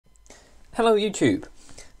Hello YouTube!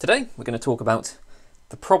 Today we're going to talk about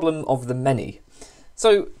the problem of the many.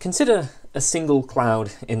 So consider a single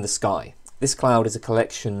cloud in the sky. This cloud is a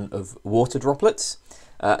collection of water droplets.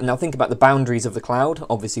 Now think about the boundaries of the cloud.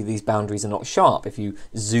 Obviously these boundaries are not sharp. If you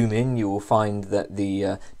zoom in you will find that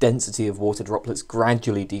the density of water droplets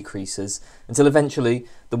gradually decreases until eventually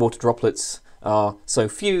the water droplets are so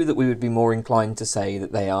few that we would be more inclined to say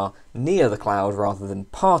that they are near the cloud rather than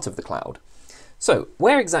part of the cloud. So,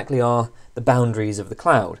 where exactly are the boundaries of the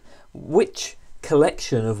cloud? Which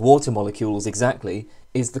collection of water molecules exactly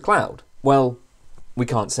is the cloud? Well, we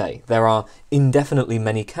can't say. There are indefinitely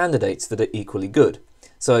many candidates that are equally good.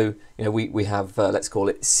 So, we have, let's call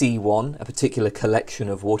it C1, a particular collection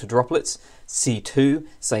of water droplets, C2,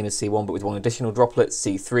 same as C1 but with one additional droplet,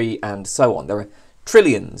 C3, and so on. There are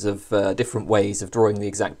trillions of different ways of drawing the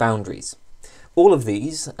exact boundaries. All of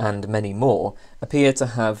these, and many more, appear to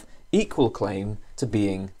have equal claim to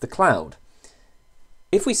being the cloud.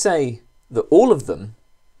 If we say that all of them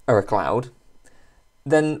are a cloud,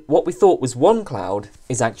 then what we thought was one cloud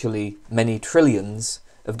is actually many trillions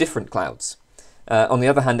of different clouds. On the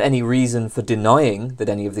other hand, any reason for denying that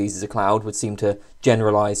any of these is a cloud would seem to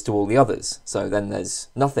generalize to all the others. So then there's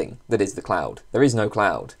nothing that is the cloud. There is no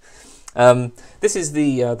cloud. This is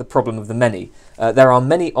the problem of the many. There are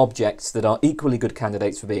many objects that are equally good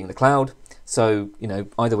candidates for being the cloud. So,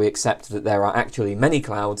 either we accept that there are actually many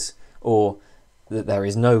clouds or that there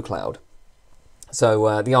is no cloud.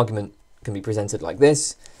 So the argument can be presented like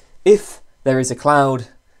this. If there is a cloud,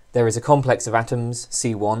 there is a complex of atoms,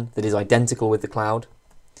 C1, that is identical with the cloud.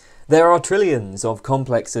 There are trillions of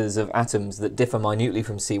complexes of atoms that differ minutely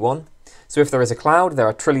from C1. So if there is a cloud, there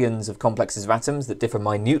are trillions of complexes of atoms that differ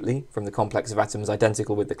minutely from the complex of atoms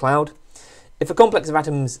identical with the cloud. If a complex of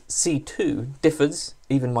atoms C2 differs,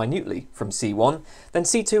 even minutely, from C1, then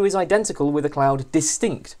C2 is identical with a cloud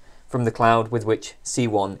distinct from the cloud with which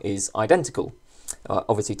C1 is identical.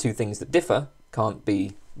 Obviously, two things that differ can't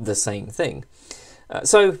be the same thing.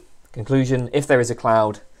 So, conclusion, if there is a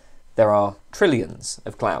cloud, there are trillions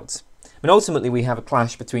of clouds. And ultimately, we have a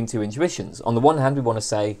clash between two intuitions. On the one hand, we want to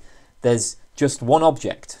say there's just one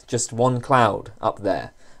object, just one cloud up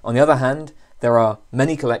there. On the other hand, there are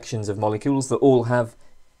many collections of molecules that all have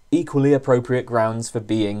equally appropriate grounds for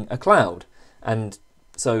being a cloud. And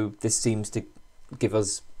so this seems to give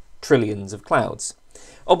us trillions of clouds.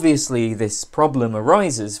 Obviously, this problem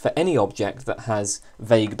arises for any object that has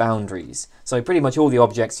vague boundaries. So pretty much all the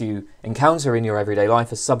objects you encounter in your everyday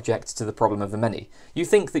life are subject to the problem of the many. You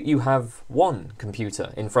think that you have one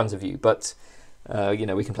computer in front of you, but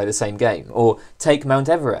we can play the same game. Or take Mount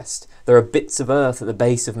Everest. There are bits of Earth at the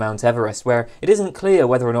base of Mount Everest where it isn't clear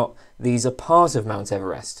whether or not these are part of Mount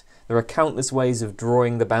Everest. There are countless ways of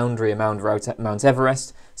drawing the boundary around Mount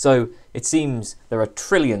Everest, so it seems there are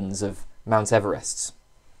trillions of Mount Everests.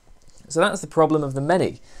 So that's the problem of the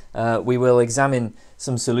many. We will examine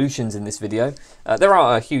some solutions in this video. There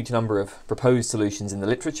are a huge number of proposed solutions in the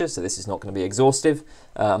literature, so this is not going to be exhaustive.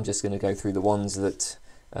 I'm just going to go through the ones that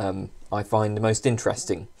I find most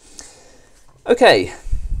interesting. Okay,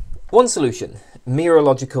 one solution,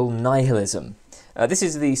 Mereological nihilism. This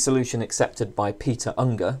is the solution accepted by Peter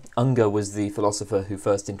Unger. Unger was the philosopher who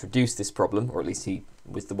first introduced this problem, or at least he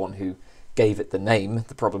was the one who gave it the name,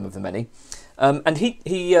 the problem of the many. And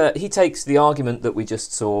he takes the argument that we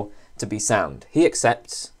just saw to be sound. He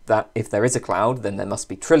accepts that if there is a cloud, then there must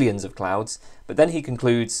be trillions of clouds, but then he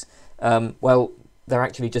concludes, well, there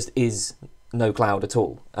actually just is no cloud at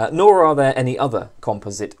all, nor are there any other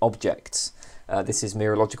composite objects. This is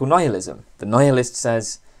Mereological nihilism. The nihilist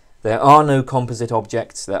says there are no composite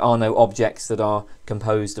objects, there are no objects that are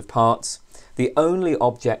composed of parts. The only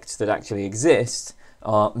objects that actually exist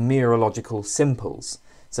are mereological simples.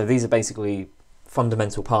 So these are basically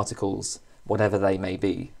fundamental particles, whatever they may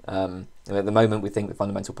be. At the moment we think that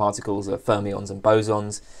fundamental particles are fermions and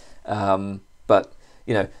bosons, but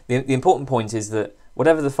the important point is that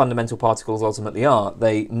whatever the fundamental particles ultimately are,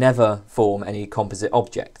 they never form any composite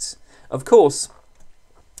objects. Of course,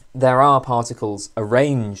 there are particles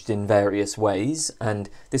arranged in various ways, and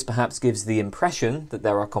this perhaps gives the impression that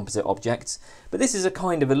there are composite objects, but this is a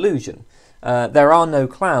kind of illusion. There are no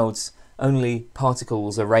clouds, only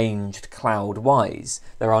particles arranged cloud-wise.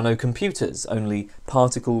 There are no computers, only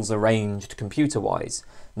particles arranged computer-wise.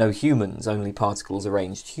 No humans, only particles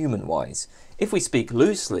arranged human-wise. If we speak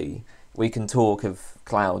loosely, we can talk of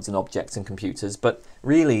clouds and objects and computers, but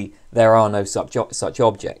really there are no such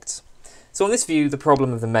objects. So on this view, the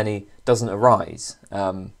problem of the many doesn't arise.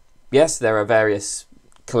 Yes, there are various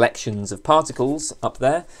collections of particles up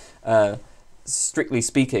there. strictly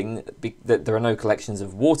speaking, that there are no collections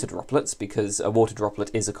of water droplets, because a water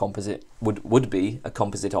droplet is a composite, would be a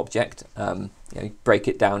composite object. You break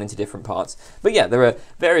it down into different parts. But yeah, there are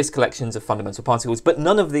various collections of fundamental particles, but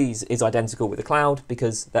none of these is identical with a cloud,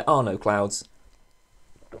 because there are no clouds,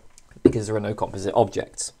 because there are no composite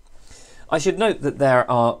objects. I should note that there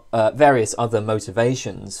are various other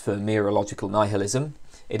motivations for mereological nihilism.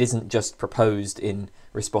 It isn't just proposed in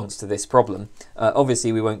response to this problem.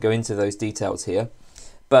 Obviously, we won't go into those details here,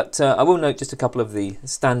 but I will note just a couple of the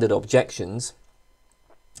standard objections.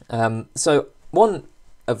 So one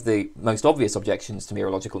of the most obvious objections to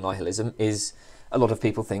mereological nihilism is a lot of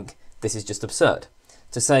people think this is just absurd.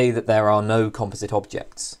 To say that there are no composite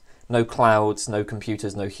objects, no clouds, no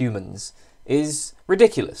computers, no humans, is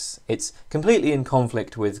ridiculous. It's completely in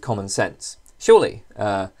conflict with common sense. Surely,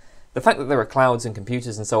 the fact that there are clouds and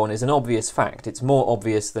computers and so on is an obvious fact. It's more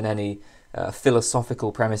obvious than any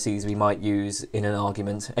philosophical premises we might use in an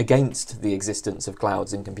argument against the existence of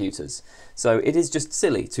clouds and computers. So it is just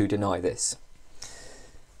silly to deny this.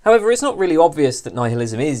 However, it's not really obvious that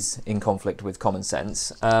nihilism is in conflict with common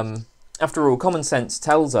sense. After all, common sense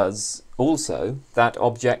tells us also that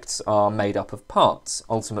objects are made up of parts,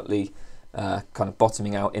 ultimately kind of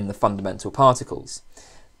bottoming out in the fundamental particles.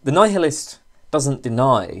 The nihilist doesn't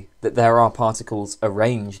deny that there are particles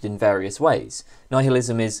arranged in various ways.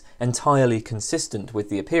 Nihilism is entirely consistent with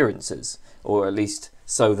the appearances, or at least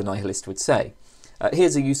so the nihilist would say.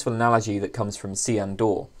 Here's a useful analogy that comes from Cian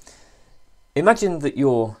Dor. Imagine that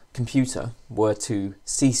your computer were to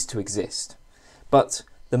cease to exist, but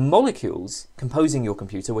the molecules composing your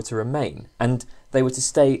computer were to remain, and they were to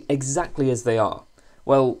stay exactly as they are.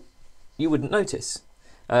 Well, you wouldn't notice.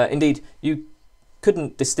 Indeed, you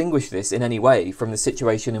couldn't distinguish this in any way from the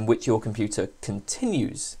situation in which your computer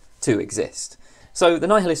continues to exist. So the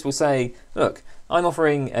nihilist will say, look, I'm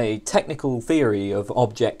offering a technical theory of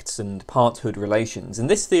objects and parthood relations, and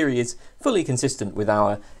this theory is fully consistent with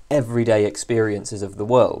our everyday experiences of the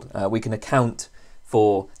world. We can account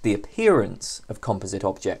for the appearance of composite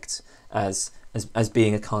objects as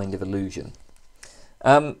being a kind of illusion.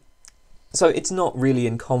 So it's not really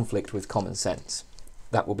in conflict with common sense.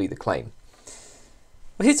 That will be the claim.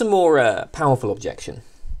 Well, here's a more powerful objection.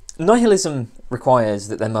 Nihilism requires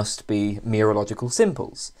that there must be mereological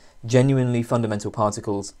simples, genuinely fundamental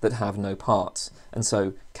particles that have no parts, and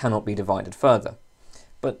so cannot be divided further.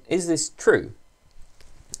 But is this true?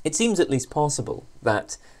 It seems at least possible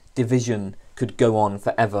that division could go on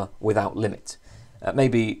forever without limit.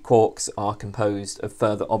 Maybe quarks are composed of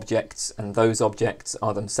further objects, and those objects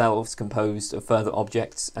are themselves composed of further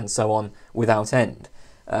objects, and so on without end.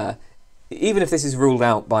 Even if this is ruled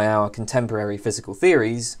out by our contemporary physical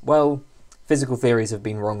theories, well, physical theories have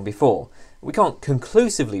been wrong before. We can't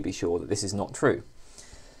conclusively be sure that this is not true.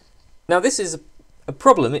 Now, this is a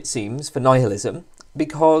problem, it seems, for nihilism,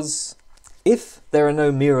 because if there are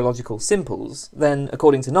no mereological simples, then,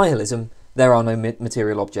 according to nihilism, there are no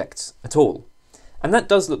material objects at all. And that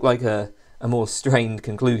does look like a more strained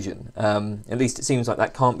conclusion. At least it seems like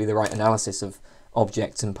that can't be the right analysis of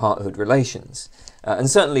objects and parthood relations. And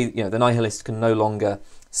certainly, the nihilist can no longer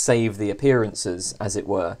save the appearances, as it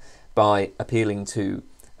were, by appealing to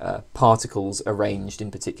particles arranged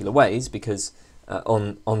in particular ways, because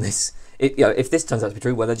on this, if this turns out to be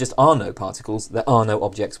true, well, there just are no particles, there are no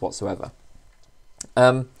objects whatsoever.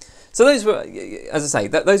 So those were, as I say,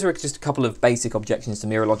 those were just a couple of basic objections to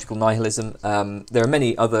mereological nihilism. There are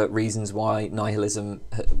many other reasons why nihilism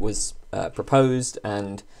was proposed,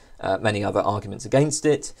 and many other arguments against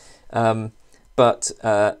it. But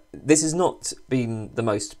this has not been the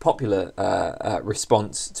most popular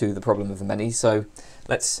response to the problem of the many, so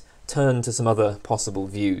let's turn to some other possible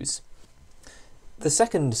views. The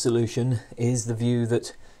second solution is the view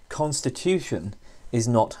that constitution is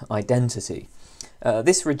not identity.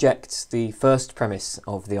 This rejects the first premise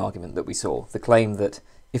of the argument that we saw, the claim that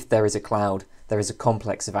if there is a cloud, there is a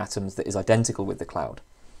complex of atoms that is identical with the cloud.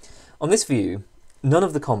 On this view, none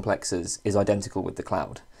of the complexes is identical with the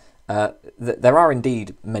cloud. There are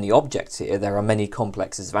indeed many objects here, there are many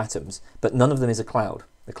complexes of atoms, but none of them is a cloud.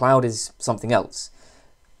 The cloud is something else.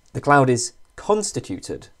 The cloud is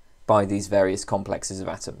constituted by these various complexes of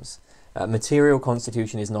atoms. Material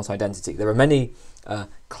constitution is not identity. There are many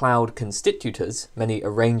cloud constitutors, many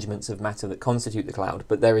arrangements of matter that constitute the cloud,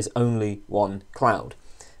 but there is only one cloud.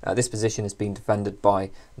 This position has been defended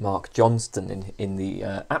by Mark Johnston in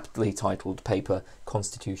the aptly titled paper,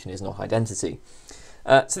 Constitution is Not Identity.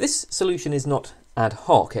 So this solution is not ad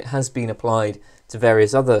hoc. It has been applied to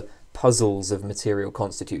various other puzzles of material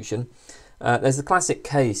constitution. There's the classic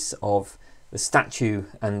case of the statue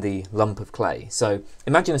and the lump of clay. So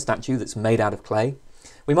imagine a statue that's made out of clay.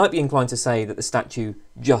 We might be inclined to say that the statue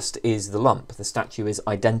just is the lump. The statue is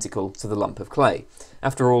identical to the lump of clay.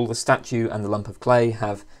 After all, the statue and the lump of clay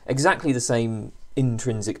have exactly the same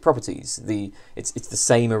intrinsic properties. It's the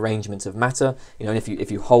same arrangement of matter. You know, and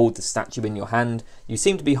if you hold the statue in your hand, you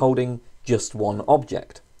seem to be holding just one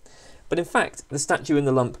object. But in fact, the statue and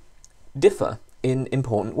the lump differ in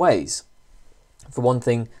important ways. For one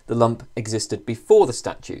thing, the lump existed before the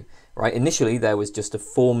statue, right? Initially, there was just a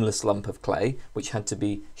formless lump of clay, which had to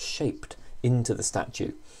be shaped into the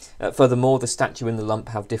statue. Furthermore, the statue and the lump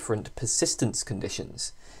have different persistence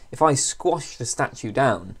conditions. If I squash the statue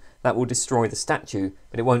down, that will destroy the statue,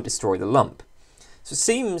 but it won't destroy the lump. So it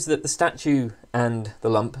seems that the statue and the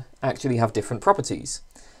lump actually have different properties.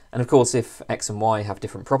 And of course, if x and y have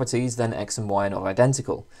different properties, then x and y are not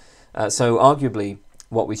identical. So arguably,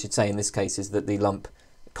 what we should say in this case is that the lump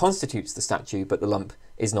constitutes the statue, but the lump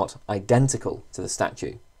is not identical to the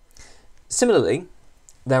statue. Similarly,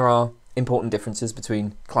 there are important differences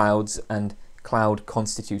between clouds and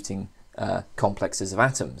cloud-constituting complexes of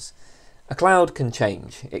atoms. A cloud can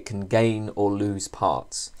change. It can gain or lose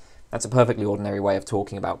parts. That's a perfectly ordinary way of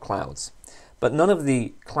talking about clouds. But none of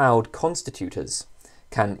the cloud constitutors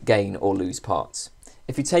can gain or lose parts.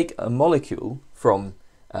 If you take a molecule from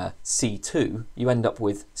C2, you end up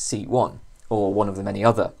with C1, or one of the many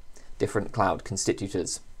other different cloud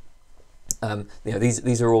constitutors.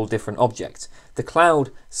 These are all different objects. The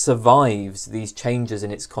cloud survives these changes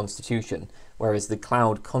in its constitution, whereas the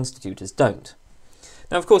cloud constitutors don't.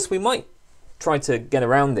 Now, of course, we might try to get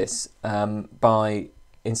around this by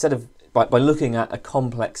looking at a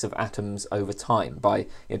complex of atoms over time, by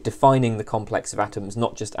defining the complex of atoms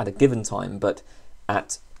not just at a given time, but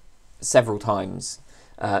at several times.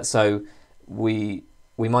 So we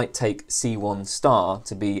might take C1 star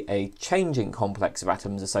to be a changing complex of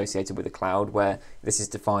atoms associated with a cloud, where this is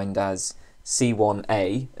defined as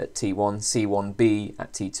C1a at T1, C1b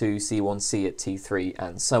at T2, C1c at T3,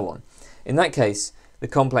 and so on. In that case, the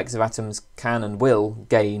complex of atoms can and will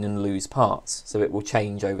gain and lose parts, so it will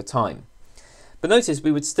change over time. But notice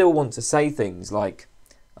we would still want to say things like,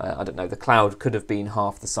 I don't know, the cloud could have been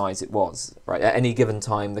half the size it was, right? At any given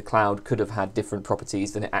time, the cloud could have had different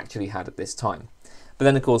properties than it actually had at this time. But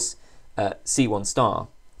then, of course, C1 star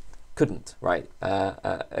couldn't, right?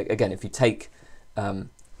 Again, if you take,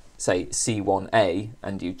 say, C1a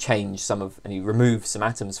and you change and you remove some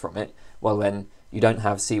atoms from it, well then you don't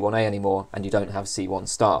have C1a anymore and you don't have C1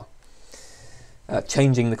 star.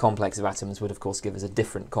 Changing the complex of atoms would, of course, give us a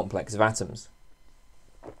different complex of atoms.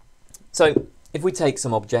 So if we take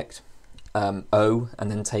some object, O,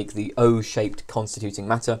 and then take the O-shaped constituting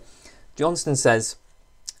matter, Johnston says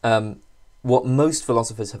what most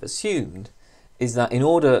philosophers have assumed is that in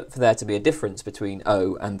order for there to be a difference between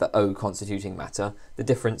O and the O constituting matter, the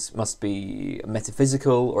difference must be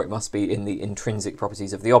metaphysical, or it must be in the intrinsic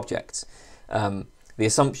properties of the objects. The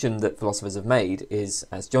assumption that philosophers have made is,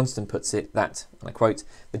 as Johnston puts it, that, and I quote,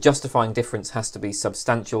 "the justifying difference has to be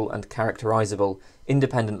substantial and characterizable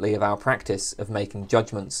independently of our practice of making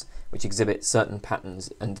judgments which exhibit certain patterns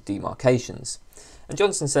and demarcations." And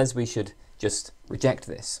Johnston says we should just reject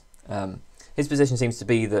this. His position seems to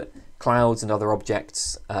be that clouds and other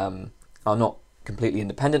objects are not completely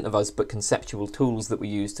independent of us, but conceptual tools that we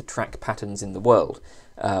use to track patterns in the world.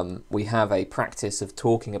 We have a practice of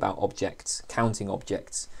talking about objects, counting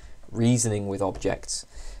objects, reasoning with objects.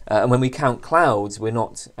 And when we count clouds, we're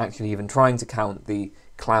not actually even trying to count the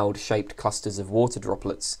cloud-shaped clusters of water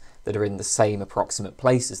droplets that are in the same approximate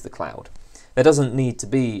place as the cloud. There doesn't need to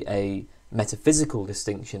be a metaphysical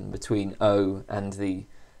distinction between O and the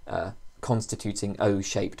constituting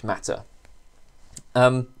O-shaped matter.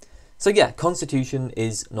 So yeah, constitution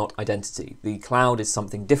is not identity. The cloud is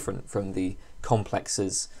something different from the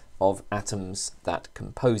complexes of atoms that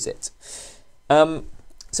compose it.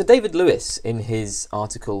 So David Lewis, in his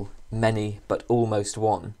article Many But Almost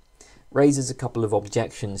One, raises a couple of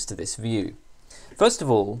objections to this view. First of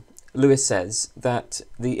all, Lewis says that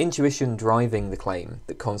the intuition driving the claim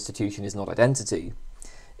that constitution is not identity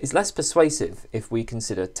is less persuasive if we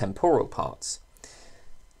consider temporal parts.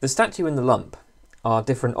 The statue and the lump are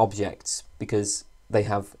different objects because they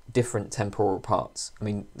have different temporal parts. I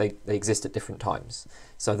mean, they exist at different times.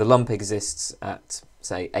 So the lump exists at,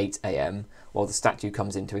 say, 8 AM, while the statue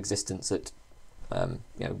comes into existence at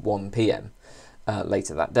 1 PM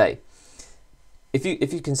later that day. If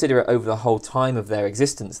you consider it over the whole time of their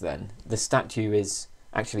existence, then the statue is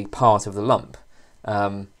actually part of the lump.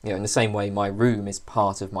 In the same way my room is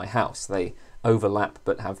part of my house. They overlap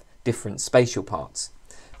but have different spatial parts.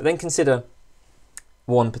 But then consider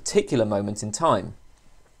one particular moment in time,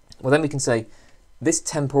 well then we can say this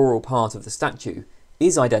temporal part of the statue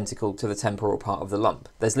is identical to the temporal part of the lump.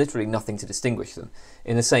 There's literally nothing to distinguish them.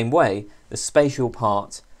 In the same way, the spatial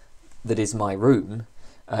part that is my room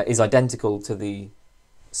is identical to the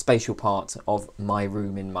spatial part of my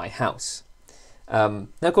room in my house. Now,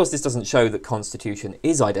 of course, this doesn't show that constitution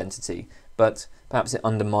is identity, but perhaps it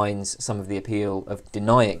undermines some of the appeal of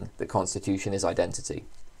denying that constitution is identity.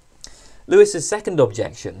 Lewis's second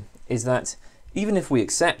objection is that even if we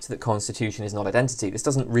accept that constitution is not identity, this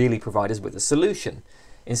doesn't really provide us with a solution.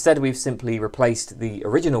 Instead, we've simply replaced the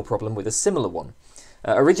original problem with a similar one.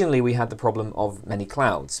 Originally, we had the problem of many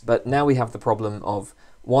clouds, but now we have the problem of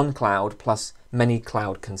one cloud plus many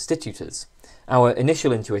cloud constitutors. Our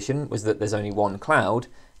initial intuition was that there's only one cloud.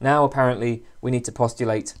 Now, apparently, we need to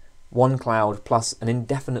postulate one cloud plus an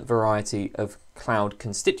indefinite variety of cloud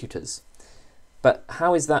constitutors. But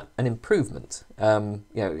how is that an improvement?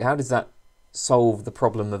 How does that solve the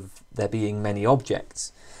problem of there being many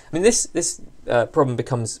objects? I mean, this problem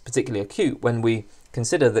becomes particularly acute when we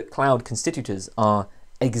consider that cloud constitutors are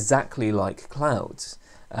exactly like clouds.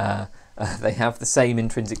 They have the same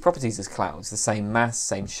intrinsic properties as clouds, the same mass,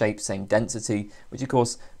 same shape, same density, which of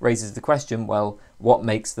course raises the question, well, what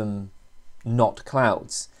makes them not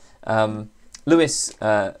clouds? Lewis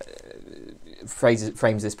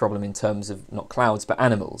frames this problem in terms of not clouds but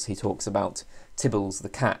animals. He talks about Tibbles the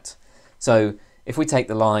cat. So if we take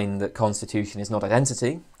the line that constitution is not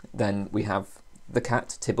identity, then we have the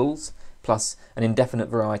cat, Tibbles, plus an indefinite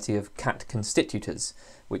variety of cat constitutors,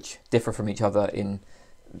 which differ from each other in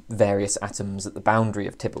various atoms at the boundary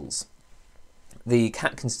of Tibbles. The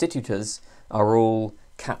cat constitutors are all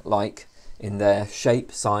cat-like in their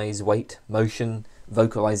shape, size, weight, motion,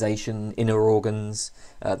 vocalization, inner organs.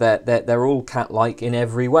 They're all cat-like in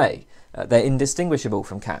every way. They're indistinguishable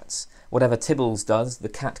from cats. Whatever Tibbles does, the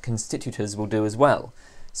cat constitutors will do as well.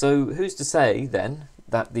 So who's to say, then,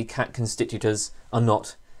 that the cat constitutors are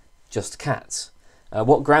not just cats?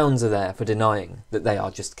 What grounds are there for denying that they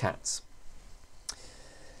are just cats?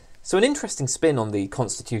 So an interesting spin on the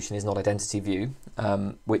constitution is not identity view,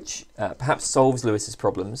 which perhaps solves Lewis's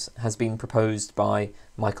problems, has been proposed by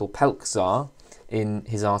Michael Pelczar in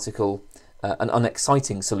his article An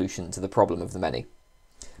Unexciting Solution to the Problem of the Many.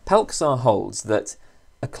 Pelczar holds that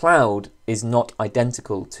a cloud is not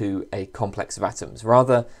identical to a complex of atoms.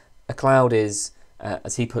 Rather, a cloud is,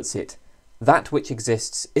 as he puts it, that which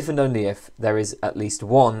exists if and only if there is at least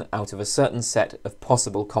one out of a certain set of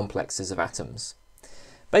possible complexes of atoms.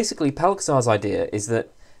 Basically, Pelczar's idea is that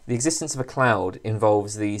the existence of a cloud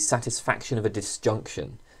involves the satisfaction of a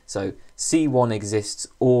disjunction. So C1 exists,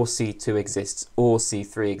 or C2 exists, or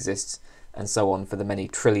C3 exists, and so on for the many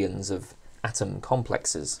trillions of atom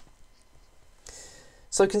complexes.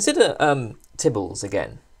 So consider Tibbles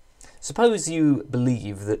again. Suppose you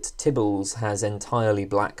believe that Tibbles has entirely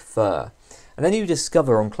black fur, and then you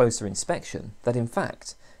discover on closer inspection that in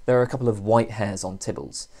fact there are a couple of white hairs on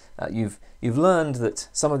Tibbles. You've learned that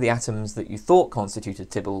some of the atoms that you thought constituted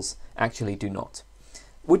Tibbles actually do not.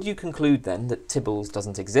 Would you conclude then that Tibbles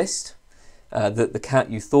doesn't exist? That the cat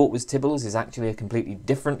you thought was Tibbles is actually a completely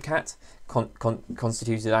different cat,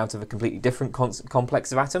 constituted out of a completely different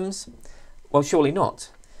complex of atoms? Well, surely not.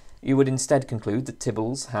 You would instead conclude that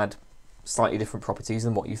Tibbles had slightly different properties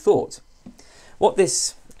than what you thought. What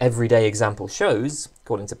this everyday example shows,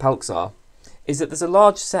 according to Pelczar, is that there's a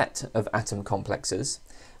large set of atom complexes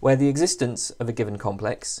where the existence of a given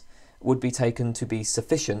complex would be taken to be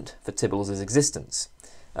sufficient for Tibbles' existence.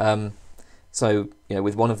 So,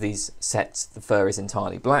 with one of these sets, the fur is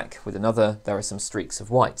entirely black. With another, there are some streaks of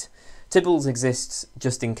white. Tibbles exists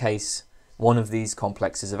just in case one of these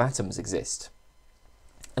complexes of atoms exist.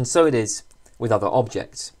 And so it is with other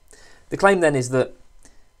objects. The claim then is that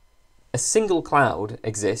a single cloud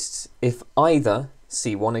exists if either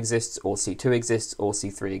C1 exists, or C2 exists, or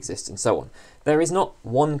C3 exists, and so on. There is not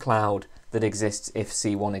one cloud that exists if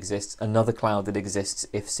C1 exists, another cloud that exists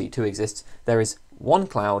if C2 exists. There is one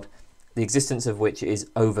cloud, the existence of which is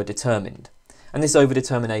overdetermined. And this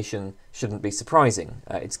overdetermination shouldn't be surprising.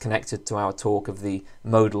 It's connected to our talk of the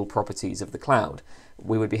modal properties of the cloud.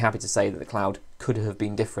 We would be happy to say that the cloud could have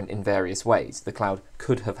been different in various ways. The cloud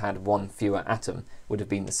could have had one fewer atom, would have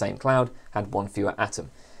been the same cloud, had one fewer atom.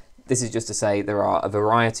 This is just to say there are a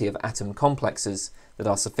variety of atom complexes that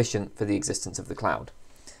are sufficient for the existence of the cloud.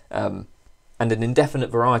 And an indefinite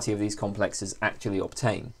variety of these complexes actually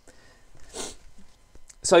obtain.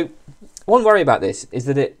 So one worry about this is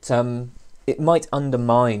that it might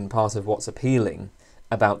undermine part of what's appealing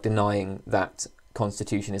about denying that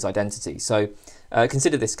constitution is identity. So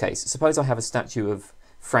consider this case. Suppose I have a statue of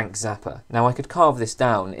Frank Zappa. Now I could carve this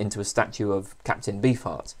down into a statue of Captain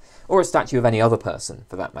Beefheart, or a statue of any other person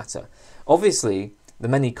for that matter. Obviously, the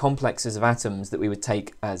many complexes of atoms that we would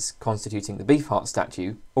take as constituting the Beefheart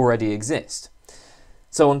statue already exist.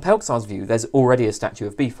 So on Pelczar's view, there's already a statue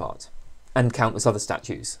of Beefheart, and countless other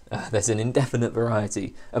statues. There's an indefinite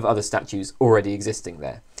variety of other statues already existing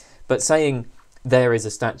there. But saying there is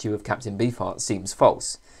a statue of Captain Beefheart seems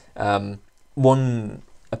false. One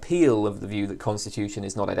appeal of the view that constitution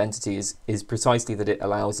is not identity is precisely that it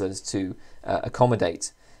allows us to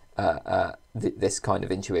accommodate this kind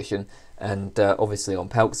of intuition, and obviously on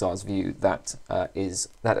Pelczar's view that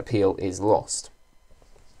appeal is lost.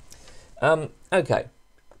 Okay,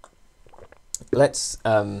 let's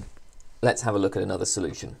have a look at another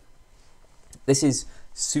solution. This is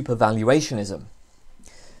supervaluationism.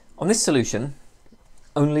 On this solution,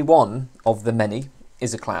 only one of the many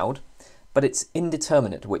is a cloud, but it's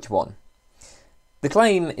indeterminate which one. The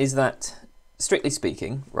claim is that, strictly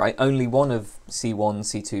speaking, right, only one of C1,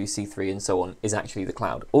 C2, C3 and so on is actually the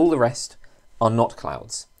cloud. All the rest are not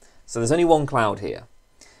clouds. So there's only one cloud here.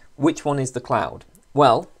 Which one is the cloud?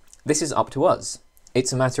 Well, this is up to us.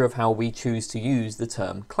 It's a matter of how we choose to use the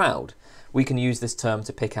term cloud. We can use this term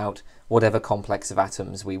to pick out whatever complex of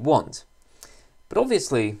atoms we want. But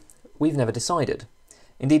obviously, we've never decided.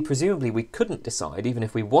 Indeed, presumably we couldn't decide even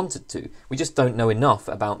if we wanted to. We just don't know enough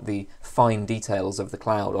about the fine details of the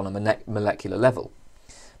cloud on a molecular level.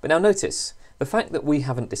 But now notice, the fact that we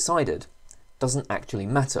haven't decided doesn't actually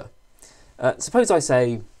matter. Suppose I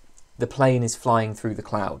say the plane is flying through the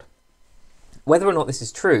cloud. Whether or not this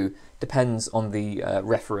is true depends on the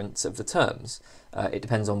reference of the terms. It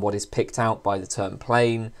depends on what is picked out by the term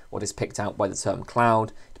plane, what is picked out by the term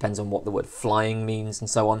cloud, depends on what the word flying means and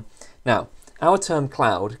so on. Now, our term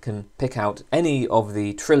cloud can pick out any of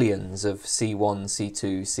the trillions of C1,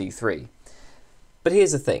 C2, C3. But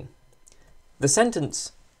here's the thing. The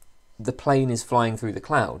sentence, the plane is flying through the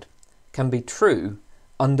cloud, can be true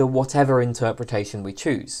under whatever interpretation we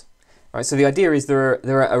choose. Right, so the idea is there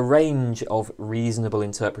are a range of reasonable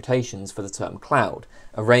interpretations for the term cloud,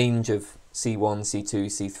 a range of C1, C2,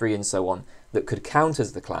 C3 and so on that could count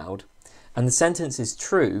as the cloud, and the sentence is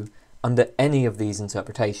true under any of these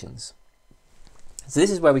interpretations. So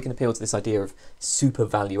this is where we can appeal to this idea of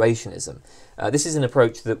supervaluationism. This is an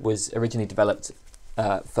approach that was originally developed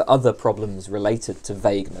for other problems related to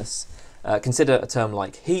vagueness. Consider a term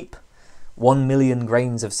like heap. 1 million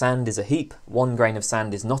grains of sand is a heap, 1 grain of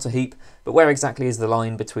sand is not a heap, but where exactly is the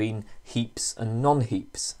line between heaps and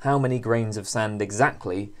non-heaps? How many grains of sand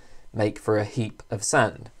exactly make for a heap of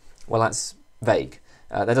sand? Well, that's vague.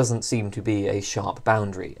 There doesn't seem to be a sharp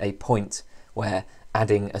boundary, a point where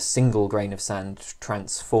adding a single grain of sand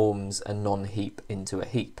transforms a non-heap into a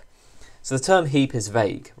heap. So the term heap is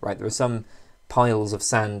vague, right? There are some piles of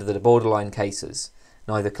sand that are borderline cases,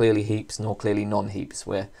 neither clearly heaps nor clearly non-heaps.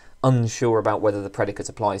 We're unsure about whether the predicate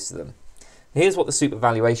applies to them. Here's what the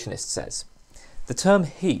supervaluationist says. The term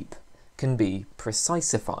heap can be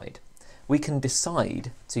precisified. We can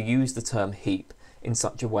decide to use the term heap in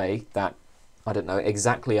such a way that, I don't know,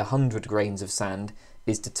 exactly 100 grains of sand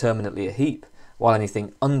is determinately a heap, while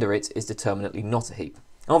anything under it is determinately not a heap.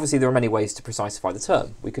 Obviously, there are many ways to precify the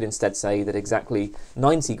term. We could instead say that exactly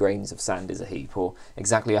 90 grains of sand is a heap, or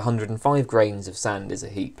exactly 105 grains of sand is a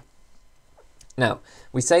heap. Now,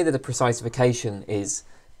 we say that a precisification is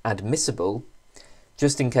admissible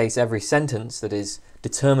just in case every sentence that is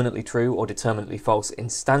determinately true or determinately false in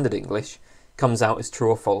standard English comes out as true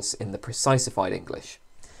or false in the precisified English.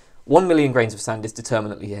 1 million grains of sand is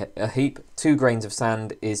determinately a heap, 2 grains of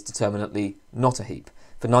sand is determinately not a heap.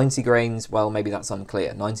 For 90 grains, well, maybe that's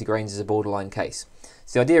unclear. 90 grains is a borderline case.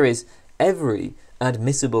 So the idea is every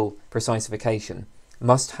admissible precisification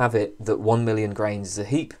must have it that 1 million grains is a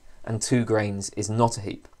heap and 2 grains is not a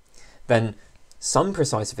heap. Then some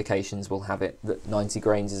precisifications will have it that 90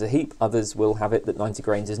 grains is a heap, others will have it that 90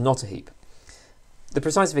 grains is not a heap. The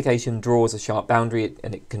precisification draws a sharp boundary,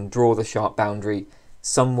 and it can draw the sharp boundary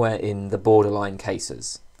somewhere in the borderline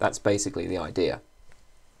cases. That's basically the idea.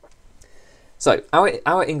 So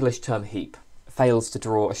our English term heap fails to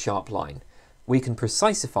draw a sharp line. We can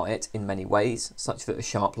precisify it in many ways such that a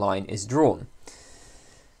sharp line is drawn.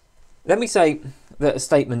 Let me say that a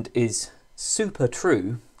statement is super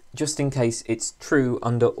true just in case it's true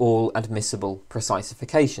under all admissible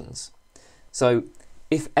precisifications. So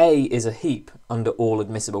if A is a heap under all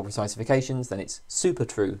admissible precisifications, then it's super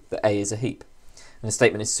true that A is a heap. And a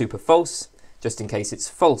statement is super false just in case it's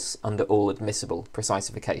false under all admissible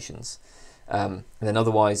precisifications. And then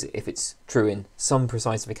otherwise, if it's true in some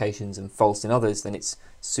precisifications and false in others, then it's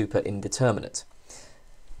super indeterminate.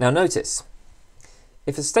 Now notice,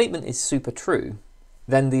 if a statement is super true,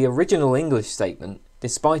 then the original English statement,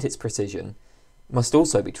 despite its precision, must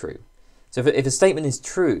also be true. So if a statement is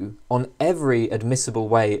true on every admissible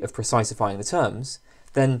way of precisifying the terms,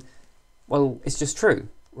 then, well, it's just true,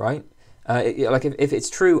 right? Like if it's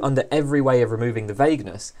true under every way of removing the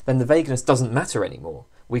vagueness, then the vagueness doesn't matter anymore.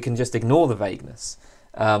 We can just ignore the vagueness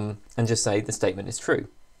and just say the statement is true.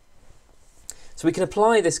 So we can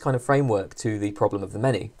apply this kind of framework to the problem of the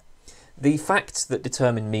many. The facts that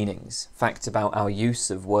determine meanings, facts about our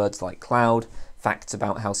use of words like cloud, facts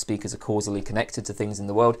about how speakers are causally connected to things in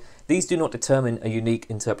the world, these do not determine a unique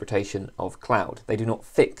interpretation of cloud. They do not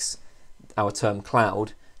fix our term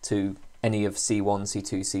cloud to any of C1,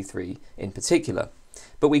 C2, C3 in particular,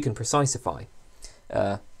 but we can precisify.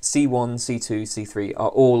 C1, C2, C3 are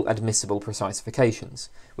all admissible precisifications.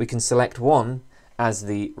 We can select one as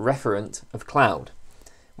the referent of cloud.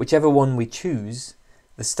 Whichever one we choose,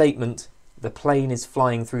 the statement, "the plane is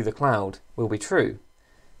flying through the cloud," will be true.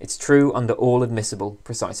 It's true under all admissible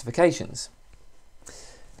precisifications.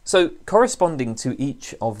 So corresponding to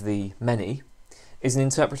each of the many is an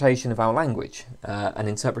interpretation of our language, an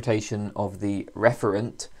interpretation of the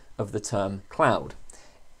referent of the term cloud.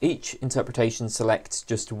 Each interpretation selects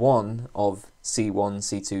just one of C1,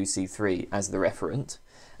 C2, C3 as the referent,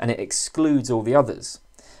 and it excludes all the others.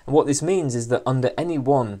 And what this means is that under any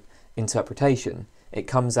one interpretation, it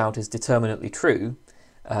comes out as determinately true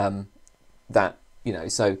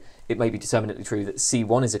so it may be determinately true that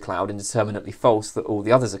C1 is a cloud and determinately false that all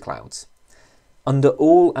the others are clouds. Under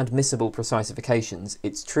all admissible precisifications,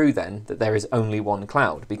 it's true then that there is only one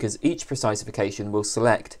cloud, because each precisification will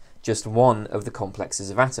select just one of the complexes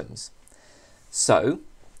of atoms. So,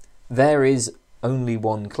 there is only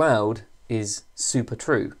one cloud is super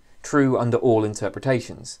true, true under all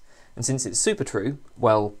interpretations. And since it's super true,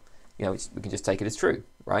 well, we can just take it as true,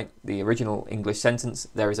 right? The original English sentence,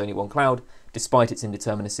 "there is only one cloud," despite its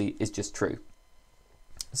indeterminacy, is just true.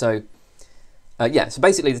 So, so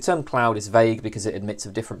basically the term cloud is vague because it admits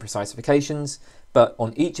of different precisifications, but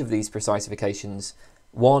on each of these precisifications,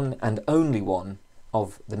 one and only one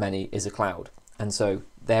of the many is a cloud. And so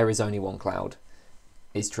 "there is only one cloud"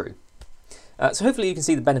 is true. So hopefully you can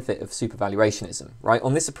see the benefit of supervaluationism, right?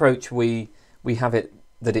 On this approach, we have it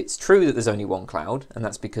that it's true that there's only one cloud, and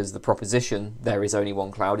that's because the proposition "there is only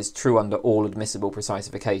one cloud" is true under all admissible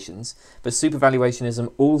precisifications. But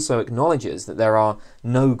supervaluationism also acknowledges that there are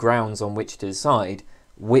no grounds on which to decide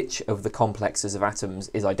which of the complexes of atoms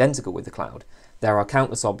is identical with the cloud. There are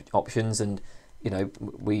countless options, and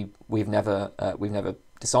we've never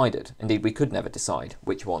decided. Indeed, we could never decide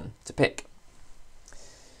which one to pick.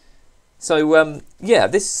 So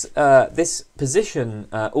this position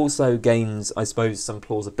also gains, I suppose, some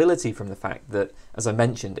plausibility from the fact that, as I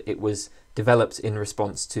mentioned, it was developed in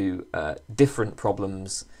response to different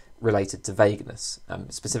problems related to vagueness.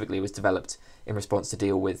 Specifically, it was developed in response to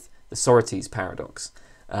deal with the Sorites paradox,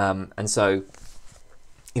 and so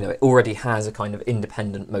it already has a kind of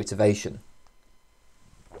independent motivation.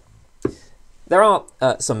 There are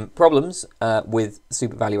some problems with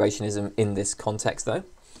supervaluationism in this context, though.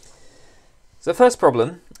 So the first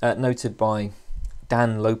problem, noted by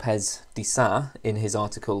Dan Lopez de Sa in his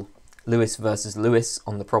article "Lewis versus Lewis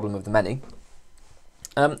on the Problem of the Many."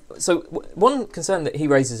 One concern that he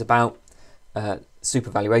raises about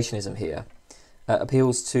supervaluationism here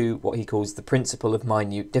appeals to what he calls the principle of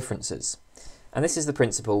minute differences. And this is the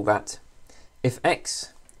principle that if X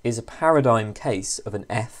is a paradigm case of an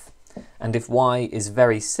F, and if Y is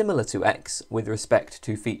very similar to X with respect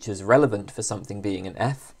to features relevant for something being an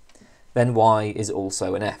F, then Y is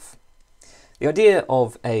also an F. The idea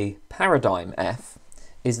of a paradigm F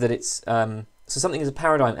is that it's so something is a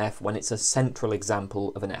paradigm F when it's a central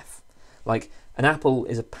example of an F. Like an apple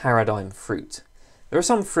is a paradigm fruit. There are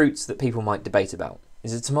some fruits that people might debate about.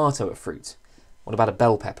 Is a tomato a fruit? What about a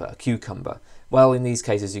bell pepper, a cucumber? Well, in these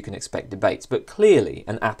cases you can expect debates, but clearly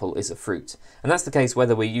an apple is a fruit, and that's the case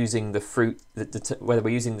whether we're using whether we're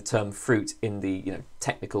using the term fruit in the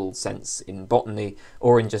technical sense in botany,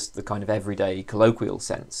 or in just the kind of everyday colloquial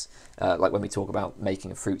sense, like when we talk about making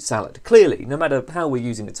a fruit salad. Clearly, no matter how we're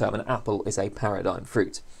using the term, an apple is a paradigm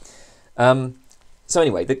fruit. So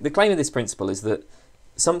anyway, the claim of this principle is that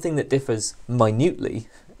something that differs minutely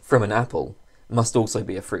from an apple must also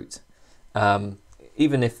be a fruit,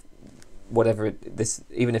 even if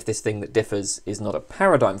this thing that differs is not a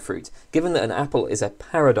paradigm fruit. Given that an apple is a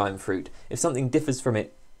paradigm fruit, if something differs from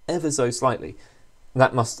it ever so slightly,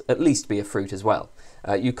 that must at least be a fruit as well.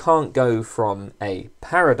 You can't go from a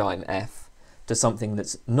paradigm F to something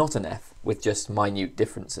that's not an F with just minute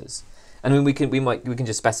differences. And then we can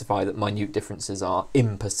just specify that minute differences are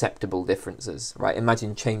imperceptible differences, right?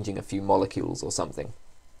 Imagine changing a few molecules or something.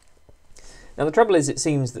 Now the trouble is, it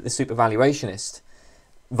seems that the supervaluationist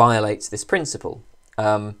violates this principle.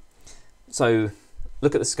 So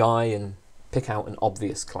look at the sky and pick out an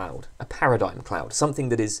obvious cloud, a paradigm cloud, something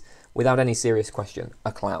that is, without any serious question,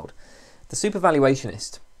 a cloud. The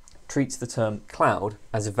supervaluationist treats the term cloud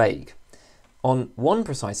as vague. On one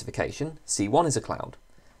precisification, C1 is a cloud.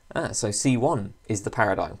 So C1 is the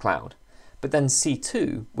paradigm cloud. But then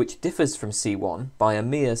C2, which differs from C1 by a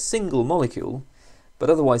mere single molecule, but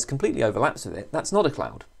otherwise completely overlaps with it, that's not a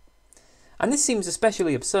cloud. And this seems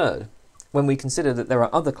especially absurd when we consider that there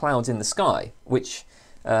are other clouds in the sky which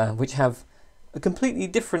have a completely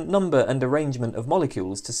different number and arrangement of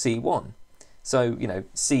molecules to C1. So, you know,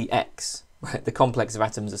 CX, right, the complex of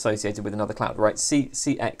atoms associated with another cloud, right?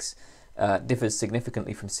 CX differs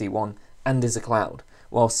significantly from C1 and is a cloud,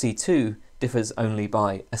 while C2 differs only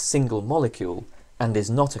by a single molecule and is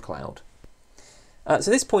not a cloud. So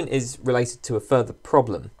this point is related to a further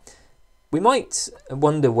problem. We might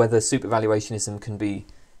wonder whether supervaluationism can be,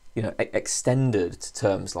 you know, extended to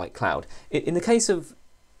terms like cloud. In the case of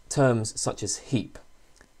terms such as heap,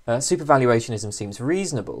 supervaluationism seems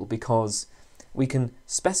reasonable because we can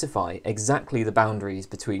specify exactly the boundaries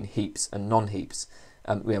between heaps and non-heaps.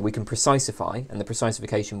 We can precisify, and the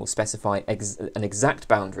precisification will specify an exact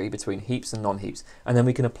boundary between heaps and non-heaps, and then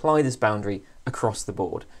we can apply this boundary across the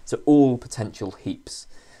board, so all potential heaps.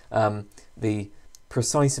 The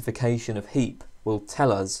precisification of heap will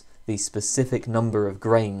tell us the specific number of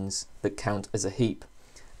grains that count as a heap,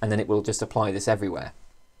 and then it will just apply this everywhere.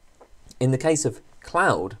 In the case of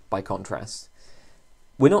cloud, by contrast,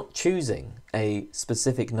 we're not choosing a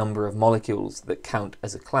specific number of molecules that count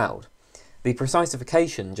as a cloud. The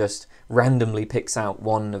precisification just randomly picks out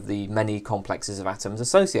one of the many complexes of atoms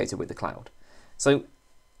associated with the cloud. So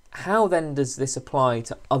how then does this apply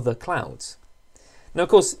to other clouds? Now, of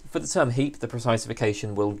course, for the term heap, the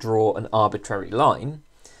precisification will draw an arbitrary line,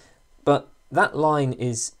 but that line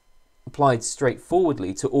is applied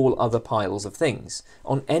straightforwardly to all other piles of things.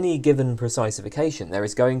 On any given precisification, there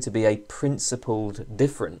is going to be a principled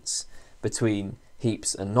difference between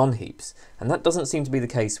heaps and non-heaps, and that doesn't seem to be the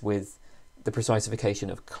case with the precisification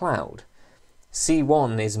of cloud.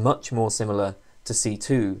 C1 is much more similar to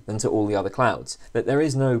C2 than to all the other clouds, that there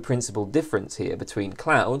is no principled difference here between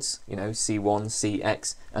clouds, you know, C1,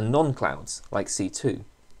 CX, and non-clouds, like C2.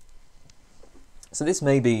 So this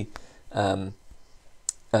may be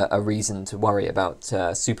a reason to worry about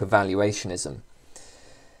supervaluationism.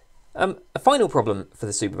 A final problem for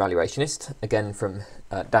the supervaluationist, again from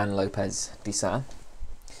Dan Lopez de Sa.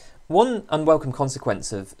 One unwelcome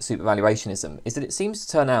consequence of supervaluationism is that it seems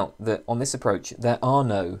to turn out that on this approach there are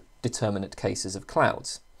no determinate cases of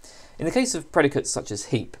clouds. In the case of predicates such as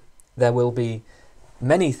heap, there will be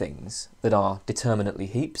many things that are determinately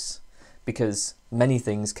heaps, because many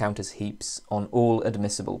things count as heaps on all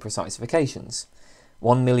admissible precisifications.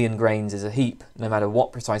 1 million grains is a heap no matter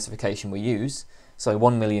what precisification we use, so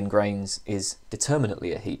 1 million grains is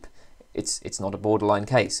determinately a heap. It's not a borderline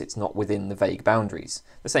case, it's not within the vague boundaries.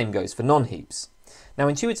 The same goes for non-heaps. Now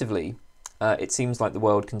intuitively, it seems like the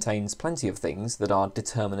world contains plenty of things that are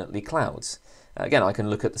determinately clouds. Again, I can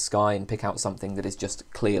look at the sky and pick out something that is just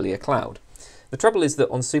clearly a cloud. The trouble is that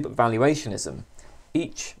on supervaluationism,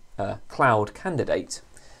 each cloud candidate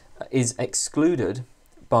is excluded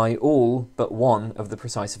by all but one of the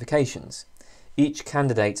precisifications. Each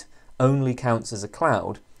candidate only counts as a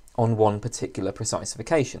cloud on one particular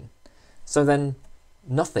precisification. So then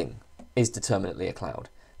nothing is determinately a cloud.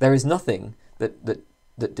 There is nothing that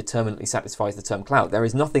determinately satisfies the term cloud. There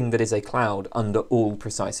is nothing that is a cloud under all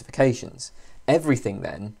precisifications. Everything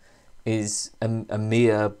then is a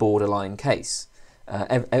mere borderline case.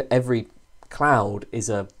 Every cloud is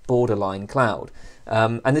a borderline cloud.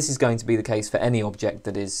 And this is going to be the case for any object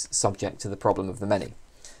that is subject to the problem of the many.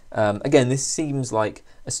 Again, this seems like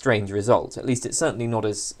a strange result. At least it's certainly not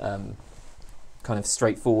as kind of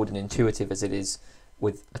straightforward and intuitive as it is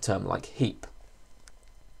with a term like heap.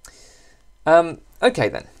 Okay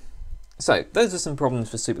then, so those are some problems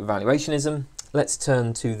for supervaluationism. Let's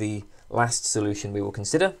turn to the last solution we will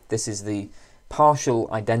consider. This is the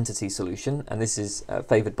partial identity solution, and this is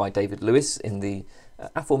favoured by David Lewis in the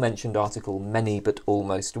aforementioned article Many But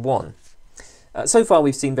Almost One. So far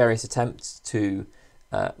we've seen various attempts to,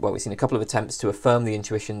 we've seen a couple of attempts to affirm the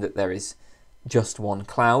intuition that there is just one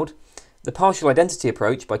cloud. The partial identity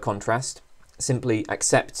approach, by contrast, simply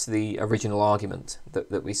accepts the original argument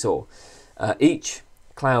that we saw. Each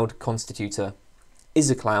cloud constitutor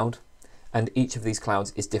is a cloud, and each of these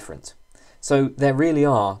clouds is different. So there really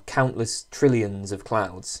are countless trillions of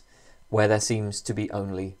clouds where there seems to be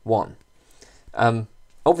only one.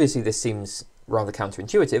 Obviously this seems rather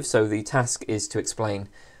counterintuitive, so the task is to explain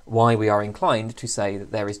why we are inclined to say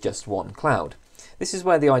that there is just one cloud. This is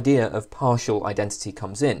where the idea of partial identity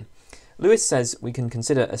comes in. Lewis says we can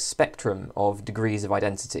consider a spectrum of degrees of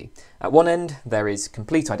identity. At one end there is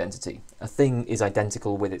complete identity. A thing is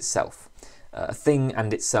identical with itself. A thing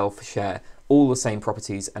and itself share all the same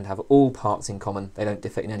properties and have all parts in common. They don't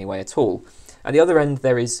differ in any way at all. At the other end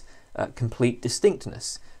there is complete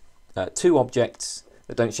distinctness. Two objects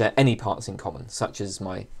that don't share any parts in common, such as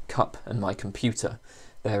my cup and my computer.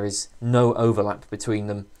 There is no overlap between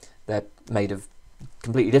them. They're made of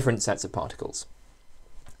completely different sets of particles.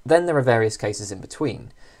 Then there are various cases in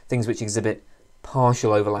between, things which exhibit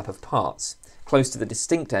partial overlap of parts. Close to the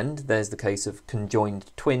distinct end, there's the case of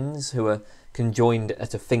conjoined twins who are conjoined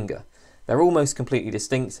at a finger. They're almost completely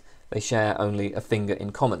distinct, they share only a finger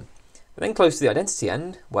in common. But then close to the identity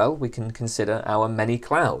end, well, we can consider our many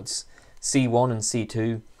clouds. C1 and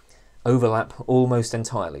C2 overlap almost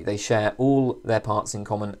entirely. They share all their parts in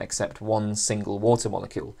common except one single water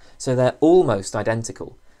molecule. So they're almost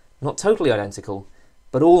identical. Not totally identical,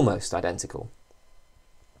 but almost identical.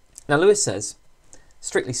 Now Lewis says,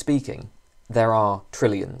 strictly speaking, there are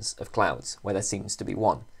trillions of clouds where there seems to be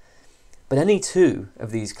one. But any two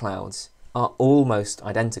of these clouds are almost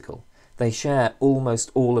identical. They share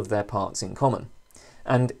almost all of their parts in common.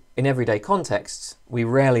 And in everyday contexts, we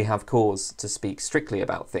rarely have cause to speak strictly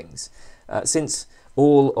about things. Since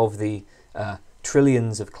all of the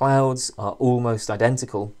trillions of clouds are almost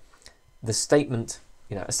identical, the statement,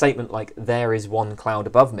 a statement like there is one cloud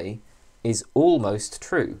above me is almost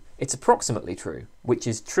true. It's approximately true, which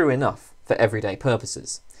is true enough for everyday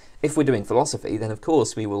purposes. If we're doing philosophy, then of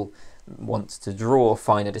course we will want to draw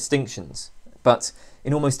finer distinctions. But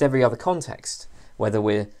in almost every other context, whether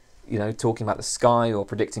we're talking about the sky or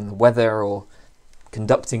predicting the weather or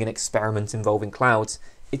conducting an experiment involving clouds,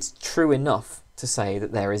 it's true enough to say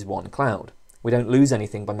that there is one cloud. We don't lose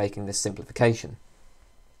anything by making this simplification.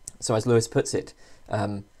 So as Lewis puts it,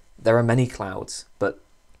 there are many clouds, but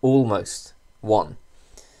almost one.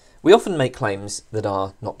 We often make claims that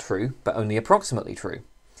are not true, but only approximately true.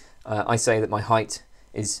 I say that my height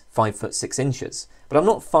is 5'6", but I'm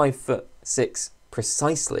not 5'6"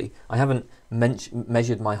 precisely. I haven't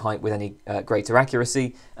measured my height with any greater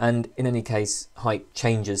accuracy, and in any case height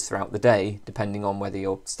changes throughout the day depending on whether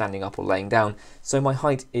you're standing up or laying down, so my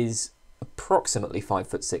height is approximately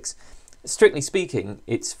 5'6". Strictly speaking,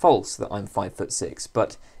 it's false that I'm 5'6",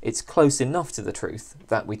 but it's close enough to the truth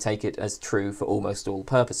that we take it as true for almost all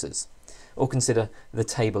purposes. Or consider the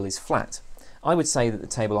table is flat. I would say that the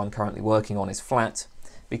table I'm currently working on is flat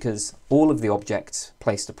because all of the objects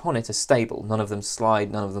placed upon it are stable. None of them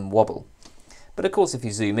slide, none of them wobble. But of course if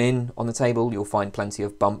you zoom in on the table you'll find plenty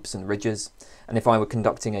of bumps and ridges, and if I were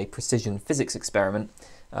conducting a precision physics experiment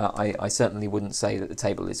I certainly wouldn't say that the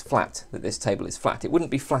table is flat, that this table is flat. It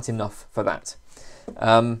wouldn't be flat enough for that.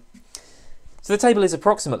 So the table is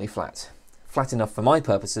approximately flat. Flat enough for my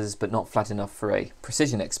purposes, but not flat enough for a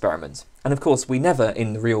precision experiment. And of course we never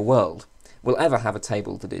in the real world will ever have a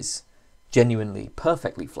table that is genuinely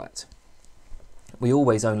perfectly flat. We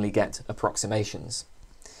always only get approximations.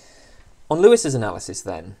 On Lewis's analysis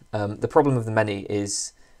then, the problem of the many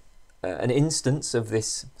is an instance of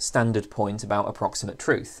this standard point about approximate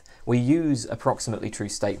truth. We use approximately true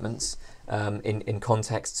statements in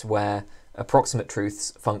contexts where approximate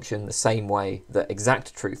truths function the same way that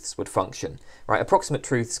exact truths would function. Right? Approximate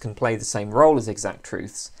truths can play the same role as exact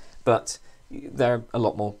truths, but they're a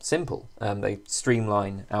lot more simple. They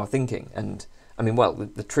streamline our thinking, and I mean, well,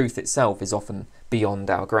 the truth itself is often beyond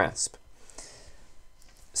our grasp.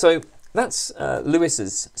 So that's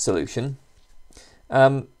Lewis's solution.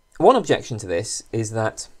 One objection to this is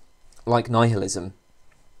that, like nihilism,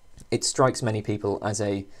 it strikes many people as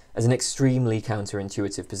an extremely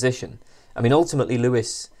counterintuitive position. I mean, ultimately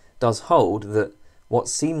Lewis does hold that what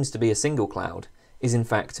seems to be a single cloud is in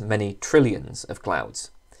fact many trillions of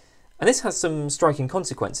clouds. And this has some striking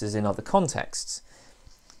consequences in other contexts.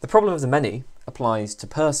 The problem of the many applies to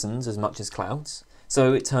persons as much as clouds,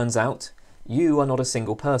 so it turns out you are not a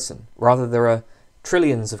single person. Rather, there are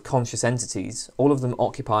trillions of conscious entities, all of them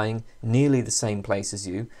occupying nearly the same place as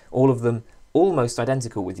you, all of them almost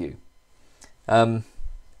identical with you. Well,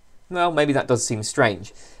 maybe that does seem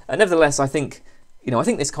strange. Nevertheless, I think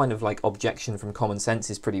this kind of like objection from common sense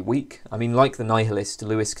is pretty weak. I mean, like the nihilist,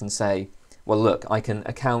 Lewis can say, well, look, I can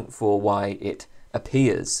account for why it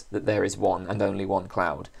appears that there is one and only one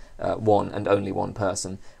cloud, one and only one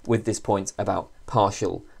person, with this point about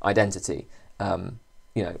partial identity.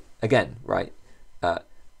 again, right,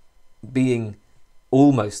 being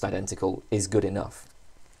almost identical is good enough.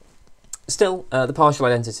 Still, the partial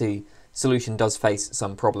identity solution does face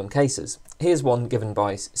some problem cases. Here's one given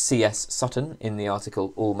by C.S. Sutton in the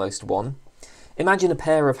article Almost One. Imagine a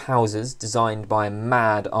pair of houses designed by a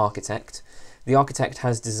mad architect. The architect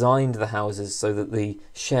has designed the houses so that the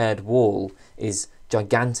shared wall is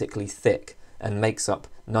gigantically thick and makes up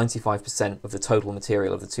 95% of the total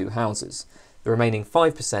material of the two houses. The remaining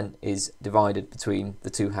 5% is divided between the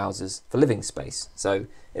two houses for living space. So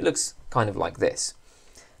it looks kind of like this.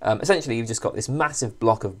 Essentially, you've just got this massive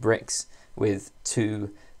block of bricks with two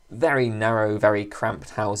very narrow, very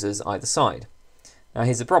cramped houses either side. Now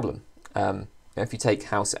here's the problem. If you take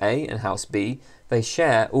house A and house B, they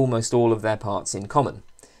share almost all of their parts in common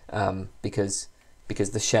because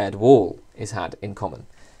the shared wall is had in common.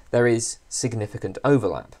 There is significant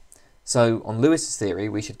overlap. So on Lewis's theory,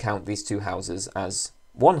 we should count these two houses as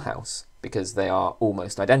one house because they are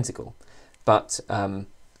almost identical. But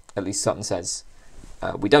at least Sutton says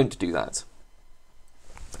we don't do that.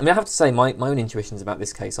 I mean, I have to say my own intuitions about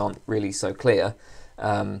this case aren't really so clear.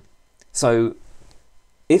 So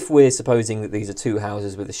if we're supposing that these are two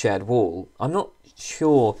houses with a shared wall, I'm not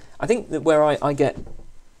sure. I think that where I get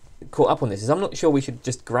caught up on this is I'm not sure we should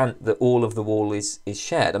just grant that all of the wall is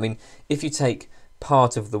shared. I mean, if you take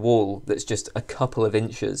part of the wall that's just a couple of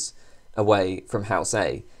inches away from house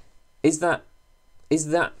A, is that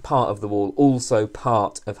part of the wall also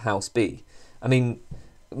part of house B? I mean,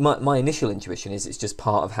 my initial intuition is it's just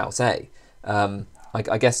part of house A.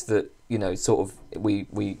 I guess that, you know, sort of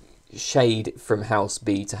we shade from house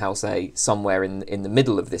B to house A somewhere in the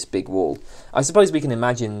middle of this big wall. I suppose we can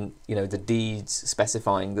imagine, you know, the deeds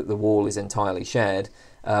specifying that the wall is entirely shared,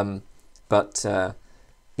 but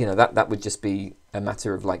you know, that would just be a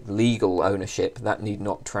matter of like legal ownership. That need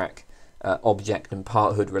not track object and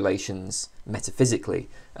parthood relations metaphysically.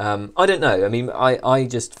 I don't know. I mean, I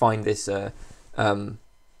just find this.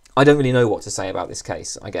 I don't really know what to say about this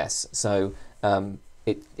case, I guess. So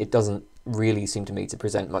it doesn't really seem to me to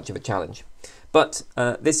present much of a challenge. But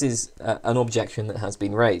this is an objection that has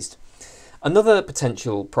been raised. Another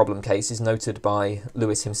potential problem case is noted by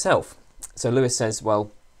Lewis himself. So Lewis says,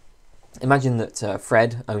 well, imagine that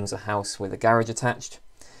Fred owns a house with a garage attached.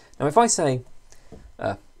 Now if I say,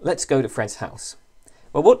 let's go to Fred's house,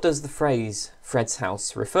 well, what does the phrase Fred's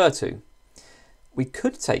house refer to? We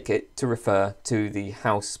could take it to refer to the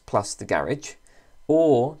house plus the garage,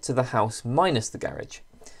 or to the house minus the garage.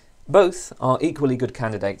 Both are equally good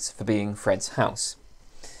candidates for being Fred's house.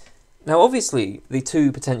 Now obviously the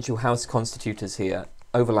two potential house constitutors here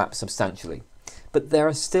overlap substantially, but there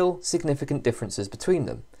are still significant differences between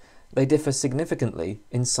them. They differ significantly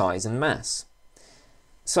in size and mass.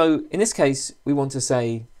 So in this case we want to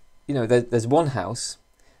say, you know, there's one house,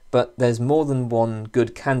 but there's more than one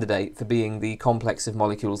good candidate for being the complex of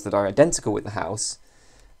molecules that are identical with the house,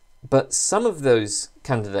 but some of those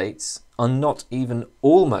candidates are not even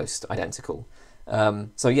almost identical.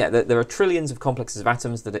 So yeah, there are trillions of complexes of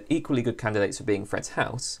atoms that are equally good candidates for being Fred's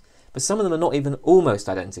house, but some of them are not even almost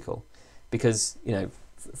identical, because, you know,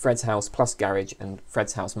 Fred's house plus garage and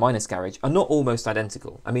Fred's house minus garage are not almost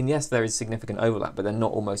identical. I mean, yes, there is significant overlap, but they're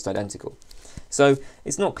not almost identical. So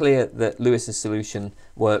it's not clear that Lewis's solution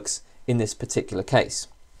works in this particular case.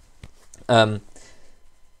 Yeah,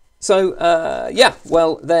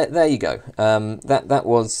 well, there you go. That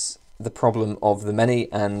was the problem of the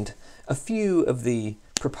many and a few of the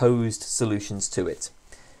proposed solutions to it.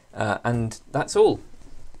 And that's all.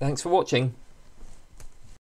 Thanks for watching.